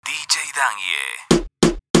DJ Danye.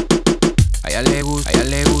 A ella le gusta, a ella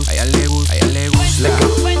le gusta, a ella le gusta, a ella le gusta.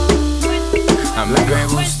 A mí me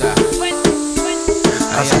gusta.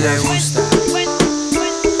 A ella le gusta.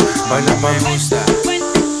 Baila pa' me gusta.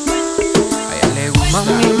 A ella le gusta.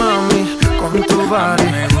 Mami, mami, con tu body,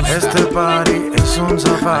 este party es un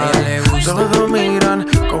safari. Todos miran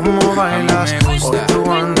cómo bailas, hoy tú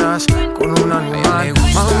andas con un animal.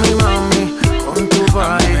 Mami, mami, con tu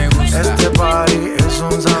body, este party es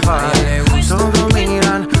un safari. Todos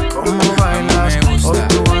miran cómo bailas, hoy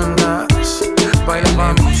tú andas, baila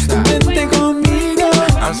pa' mí. Vente conmigo,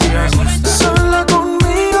 Así es, sola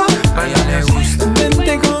conmigo, baila le gusta.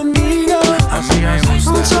 vente conmigo, Así es,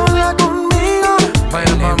 sola conmigo,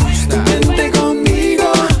 baila pa' mí. vente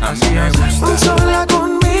conmigo, Así es, sola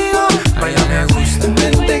conmigo, baila le gusta.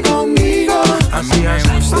 vente conmigo, Así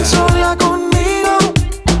es, sola conmigo.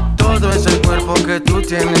 todo ese cuerpo que tú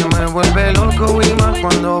tienes me vuelve loco y más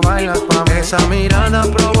cuando bailas pa' mí. Esa mirada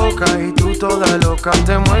provoca y tú toda loca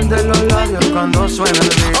te muerdes los labios cuando suena el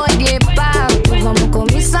beat. Oye, papi, vamos con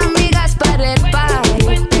mis amigas para el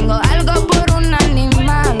party. Tengo algo por un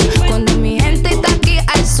animal. Cuando mi gente está aquí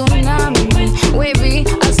hay tsunami. Wavy,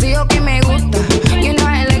 así o que me gusta. You know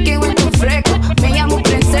I like it when tú fresco. Me llamo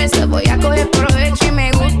princesa, voy a coger provecho y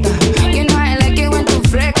me gusta. You know I like it when tú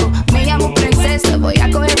fresco. Me llamo princesa, voy a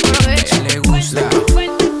coger provecho. A ella le gusta.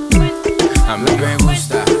 A mí me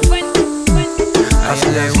gusta. A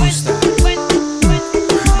ella le gusta.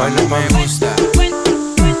 Baila pa' me gusta.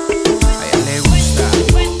 A ella le gusta.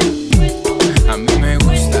 A mí me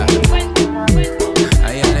gusta.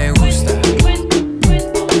 A ella le gusta.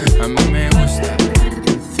 A mí me gusta.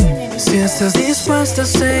 Si estás dispuesta a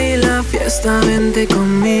seguir la fiesta, vente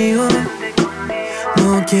conmigo.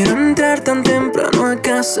 No quiero entrar tan temprano a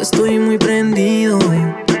casa, estoy muy prendido.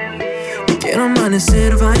 Quiero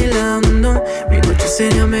amanecer bailando. Mi noche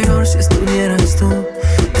sería mejor si estuvieras tú.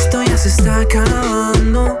 Esto ya se está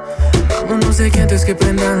acabando. Vámonos de aquí antes que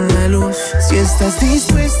prendan la luz. Si estás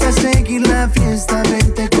dispuesta a seguir la fiesta,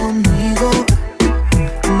 vente conmigo.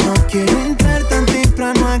 No quiero entrar tan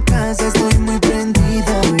temprano a casa, estoy muy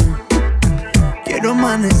prendido. Quiero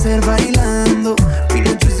amanecer bailando. Mi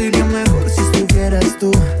noche sería mejor si estuvieras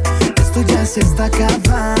tú. Esto ya se está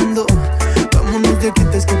acabando. Vámonos de aquí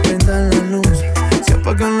antes que prendan la luz. Se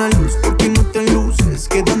apagan la luz porque no te luces.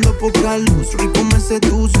 Quedando poca luz, rico me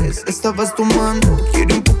seduces. Estabas tomando,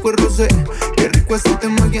 quiero un poco de rosé. Qué rico hacerte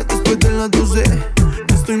magia después de las 12.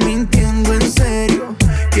 No estoy mintiendo, en serio.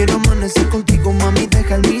 Quiero amanecer contigo, mami,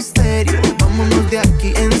 deja el misterio. Vámonos de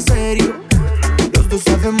aquí, en serio. Los dos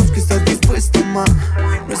sabemos que estás dispuesta, ma.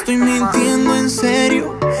 No estoy mintiendo, en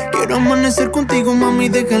serio. Quiero amanecer contigo, mami,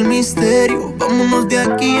 deja el misterio. Vámonos de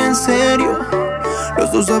aquí, en serio.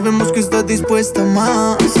 Los dos sabemos que estás dispuesta,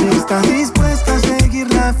 ma. Si estás dispuesta a seguir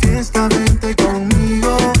la fiesta, vente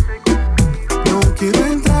conmigo. No quiero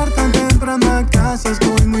entrar tan temprano a casa,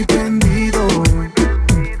 estoy muy prendido.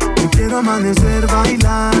 Y quiero amanecer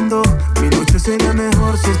bailando. Mi noche sería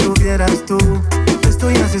mejor si estuvieras tú. Esto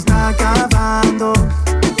ya se está acabando.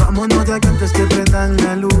 Vámonos de aquí antes que prendan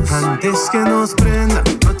la luz. Antes que nos prendan,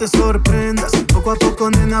 no te sorprendas. Poco a poco,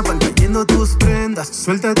 nena, van cayendo tus prendas.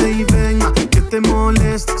 Suéltate y venga, que te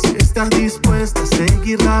molesta. Si estás dispuesta a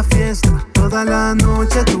seguir la fiesta toda la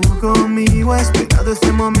noche tú conmigo. He esperado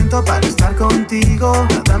este momento para estar contigo.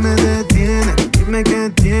 Nada me detiene, dime qué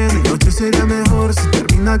tiene. Mi noche sería mejor si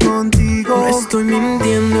termina contigo. No estoy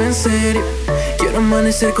mintiendo, en serio. Quiero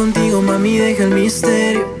amanecer contigo, mami, deja el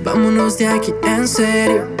misterio. Vámonos de aquí, en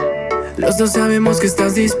serio. Los dos sabemos que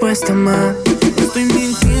estás dispuesta, ma. No estoy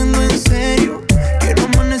mintiendo, en serio. Quiero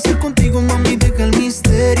amanecer contigo, mami, deja el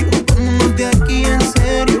misterio. Vámonos de aquí, en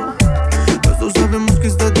serio. Los dos sabemos que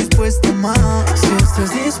estás dispuesta, ma. Si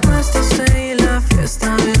estás dispuesta a seguir la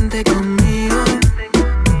fiesta, vente conmigo.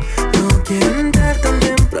 No quiero entrar tan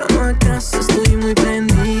temprano a casa, estoy muy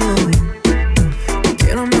prendido.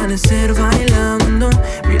 Quiero amanecer bailando.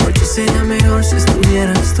 Mi noche sería mejor si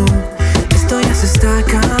estuvieras tú. Esto ya se está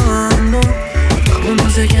acabando.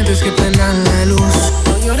 Vámonos de aquí antes que prendan la luz.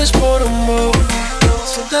 No llores por un bobo.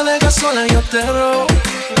 Si te dejas sola yo te robo.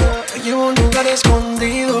 Te llevo a un lugar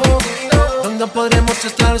escondido donde podremos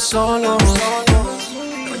estar solos.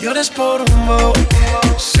 No llores por un bobo.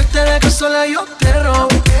 Si te dejas sola yo te robo.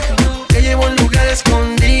 Te llevo a un lugar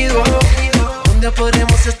escondido donde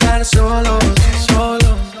podremos estar solos.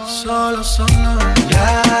 Solo, solo, solo.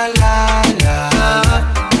 La, la, la,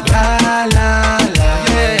 la, la, la,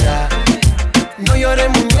 yeah. No llores,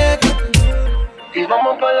 muñeca, y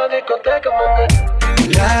vamos pa' la discoteca,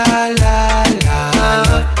 mami. La, la, la,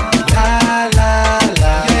 la, la,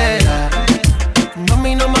 la, yeah.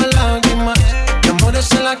 Mami, no más lágrimas, de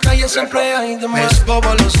amores en la calle siempre hay de más. Es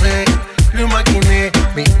bobo, lo sé, lo imaginé.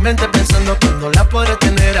 Mi mente pensando cuando la podré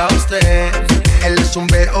tener a usted. Él es un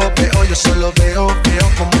veo, yo solo veo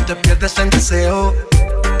como te pierdes en deseo.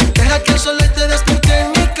 Deja que el sol te despierte en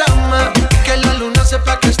mi cama y que la luna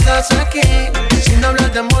sepa que estás aquí. Sin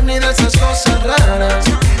hablar de amor ni de esas cosas raras.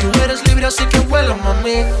 Tú eres libre así que vuela,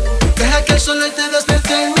 mami. Deja que el sol te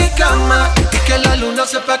despierte en mi cama y que la luna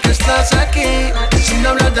sepa que estás aquí. Sin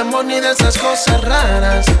hablar de amor ni de esas cosas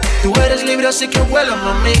raras. Tú eres libre así que vuela,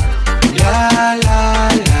 mami. La la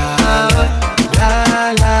la la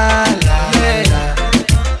la la la.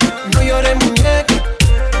 No llores, muñeca,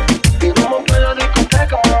 y vamos para la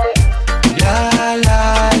discoteca, mami. La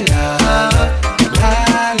la la la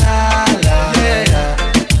la la la.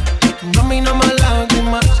 Mami, no más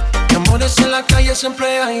lágrimas. De amores en la calle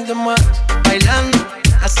siempre hay de más. Bailando,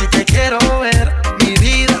 así te quiero ver. Mi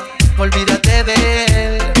vida, olvídate de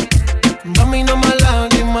él. Mami, no más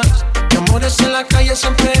lágrimas. De amores en la calle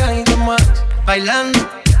siempre hay de más. Bailando,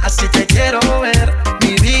 así te quiero ver.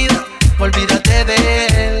 Mi vida, olvídate de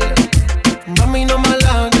él. Mami, no más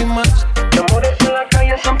lágrimas. De amores en la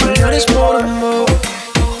calle siempre hay de por amor.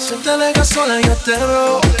 Si te dejas sola yo te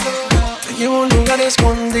robo. Te llevo a un lugar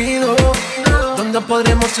escondido donde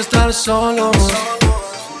podremos estar solos.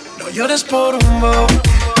 No llores por un bobo.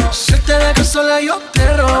 Si te dejas sola yo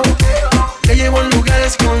te robo. Te llevo a un lugar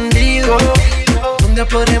escondido donde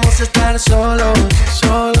podremos estar solos.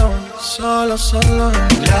 Solo, solo, solo.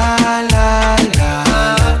 La, la, la,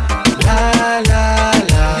 la, la, la,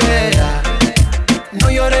 la. No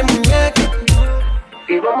llores, muñeca,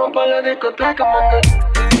 y vamos pa' la discoteca, mami.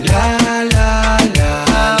 La, la, la,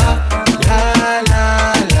 la, la,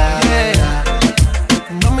 la, la.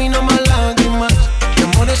 Mami, no más lágrimas. De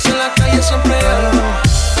amores en la calle siempre hay más.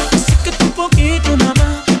 Acércate un poquito nada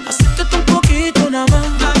más. Acércate un poquito nada más.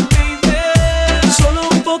 Solo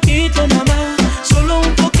un poquito nada más. Solo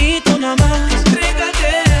un poquito nada más.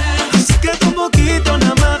 Entrégate. Acércate un poquito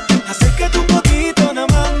nada más. Acércate un poquito nada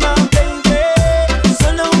más.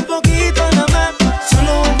 Solo un poquito nada más.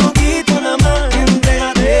 Solo un poquito nada más.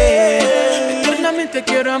 Entrégate. Eternamente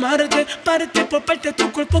quiero amarte. Parte por parte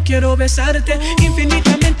tu cuerpo quiero besarte.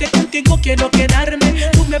 Infinitamente contigo quiero quedarme.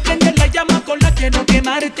 Tú me prendes la llama con la quiero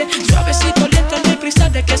quemarte. Suavecito, lento, no hay prisa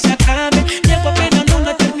de que se acabe. Llevo esperando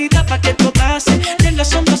una eternidad pa' que esto pase. De la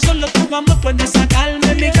sombra solo tu amor puede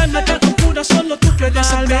sacarme. Mi calma está oscura, solo tú puedes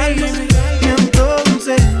salvarme. Y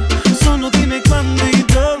entonces, solo dime cuándo y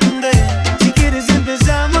dónde. Si quieres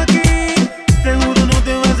empezamos aquí. Te juro no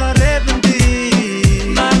te vas a arrepentir.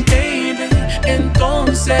 My baby,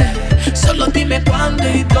 entonces solo dime cuándo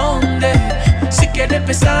y dónde. Si quieres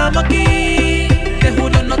empezamos aquí. Te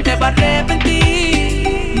juro no te vas a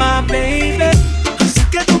arrepentir. My baby,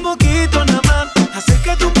 Acércate un poquito nada más.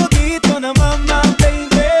 Acércate un poquito nada más, my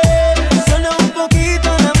baby. Solo un poquito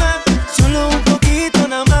nada más. Solo un poquito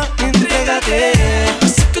nada más. Entrégate.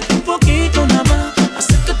 acércate un poquito nada más.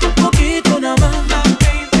 Acércate un poquito nada más.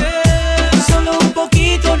 Solo un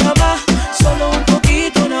poquito nada más. Solo un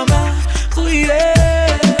poquito nada más. Cuide.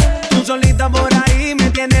 Tú solita por ahí me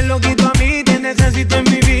tienes loquito a mí. Te necesito en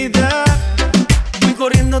mi vida. Voy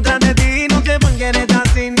corriendo tras de ti. No te pongas que eres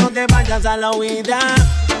así. No te vayas a la huida.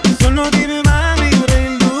 Solo dime, mami, por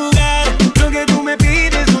el lugar. Lo que tú me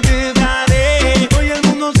pides no te daré. Hoy el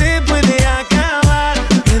mundo se puede acabar,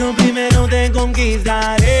 pero primero te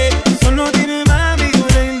conquistaré. Solo dime, mami,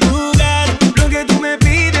 por el lugar. Lo que tú me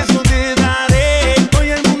pides no te daré. Hoy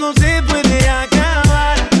el mundo se puede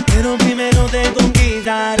acabar, pero primero te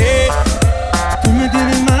conquistaré. Tú me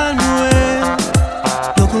tienes mal, mujer.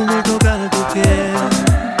 Loco por tocar tu piel.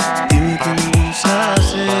 Dime qué me gusta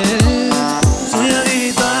hacer. Soy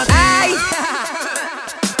adicto a ti. Ay,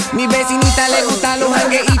 mi vecinita le gustan los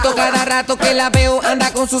jangueitos. Cada rato que la veo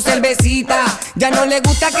anda con su cervecita. Ya no le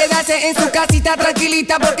gusta quedarse en su casita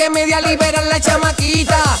tranquilita porque media liberan la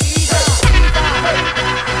chamaquita.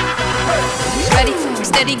 Ready,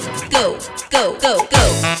 steady, go, go, go, go.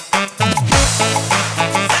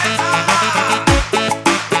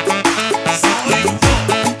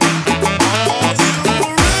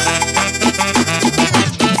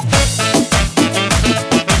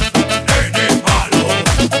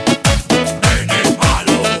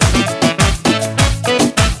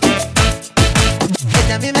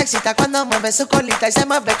 Ella a mí me excita cuando mueve su colita y se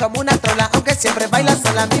mueve como una trola, aunque siempre baila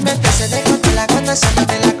sola. Mi mente se descontrola cuando se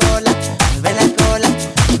mueve la cola, mueve la cola,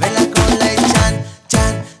 mueve la cola y chan,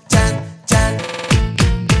 chan, chan, chan.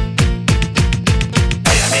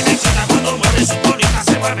 Ella a mí me excita cuando mueve su colita,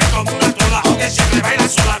 se mueve como una trola, aunque siempre baila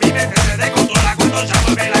sola. Mi mente se descontrola cuando ya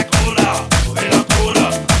mueve la cola, mueve la cola,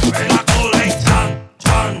 mueve la cola y chan,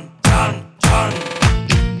 chan, chan, chan.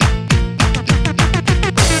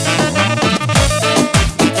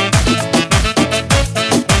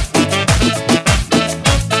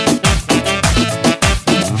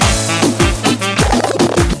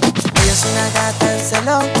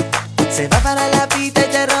 Se va para la pista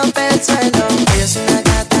y te rompe el suelo. Ella es una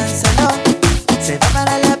gata en celo. Se va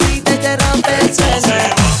para la pista y te rompe el suelo. Se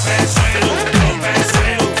rompe el suelo, rompe el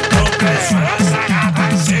suelo, rompe el suelo, esa gata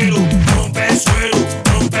en celo. Rompe el suelo,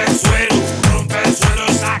 rompe el suelo, rompe el suelo,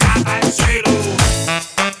 esa gata en celo.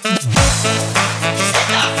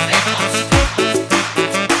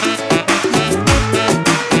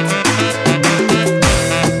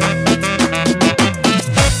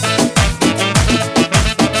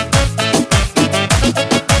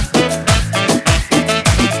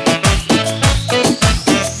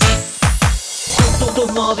 Tu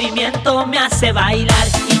movimiento me hace bailar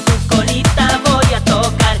y tu colita voy a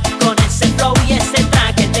tocar. Con ese flow y ese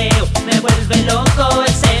traqueteo me vuelve loco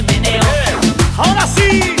ese meneo. Ahora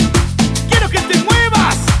sí, quiero que te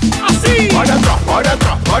muevas así. Para atrás, para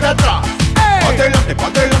atrás, para atrás. Pa' adelante, pa'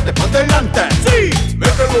 adelante, pa' adelante. Sí,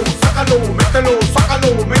 Mételo, sácalo, mételo,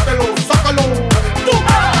 sácalo, mételo, sácalo.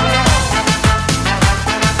 toma.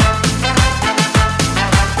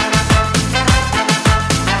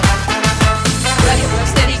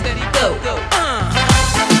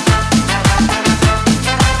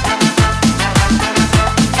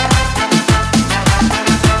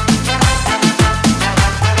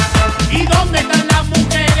 ¿Y dónde están las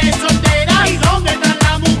mujeres solteras? ¿Y dónde están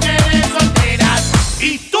las mujeres solteras?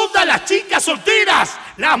 Y todas las chicas solteras,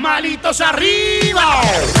 las manitos arriba.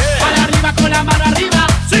 Para arriba con la mano arriba,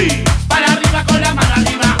 sí. Para arriba con la mano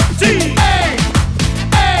arriba, sí. ¡Ey!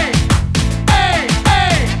 ¡Ey! ¡Ey!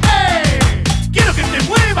 ¡Ey! ¡Ey! Quiero que te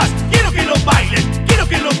muevas, quiero que lo bailes, quiero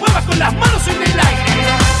que lo muevas con las manos en el aire.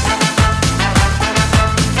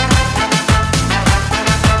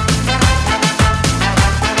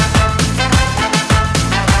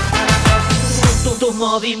 Tu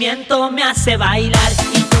movimiento me hace bailar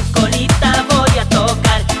y tu colita voy a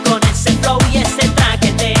tocar. Con ese flow y ese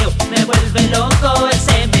traqueteo me vuelve loco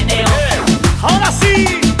ese meneo. Ahora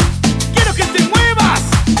sí, quiero que te muevas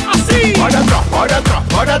así. Para atrás, para atrás,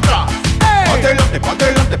 para atrás. Pa' adelante, pa'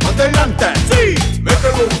 adelante, pa' adelante. Sí,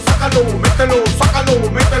 Mételo, sácalo, mételo,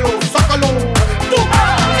 sácalo, mételo, sácalo.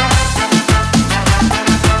 toma.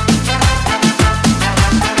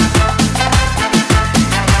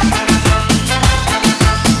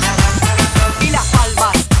 Y las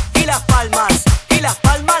palmas, y las palmas, y las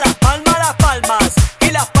palmas, las palmas, las palmas,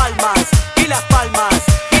 y las palmas, y las palmas,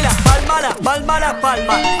 y las palmas, las palmas, las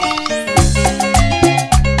palmas.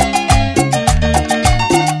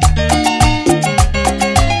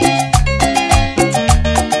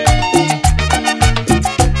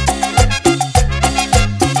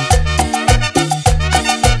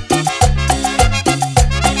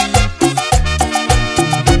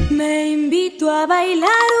 Me invito a bailar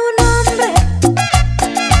un hombre.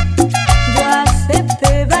 Yo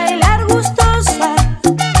acepté bailar gustosa,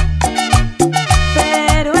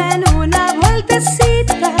 pero en una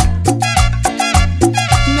vueltecita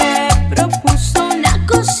me propuso una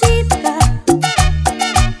cosita.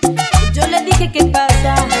 Yo le dije, ¿qué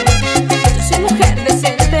pasa? Yo soy mujer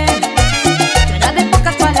decente. Yo era de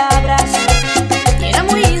pocas palabras y era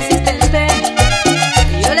muy insistente.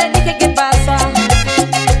 Y yo le dije, ¿qué pasa?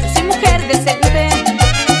 Yo soy mujer decente.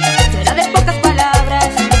 Yo era de pocas palabras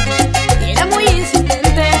y era muy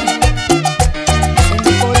insistente. En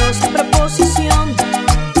mi porosa proposición,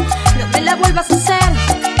 no me la vuelvas a hacer.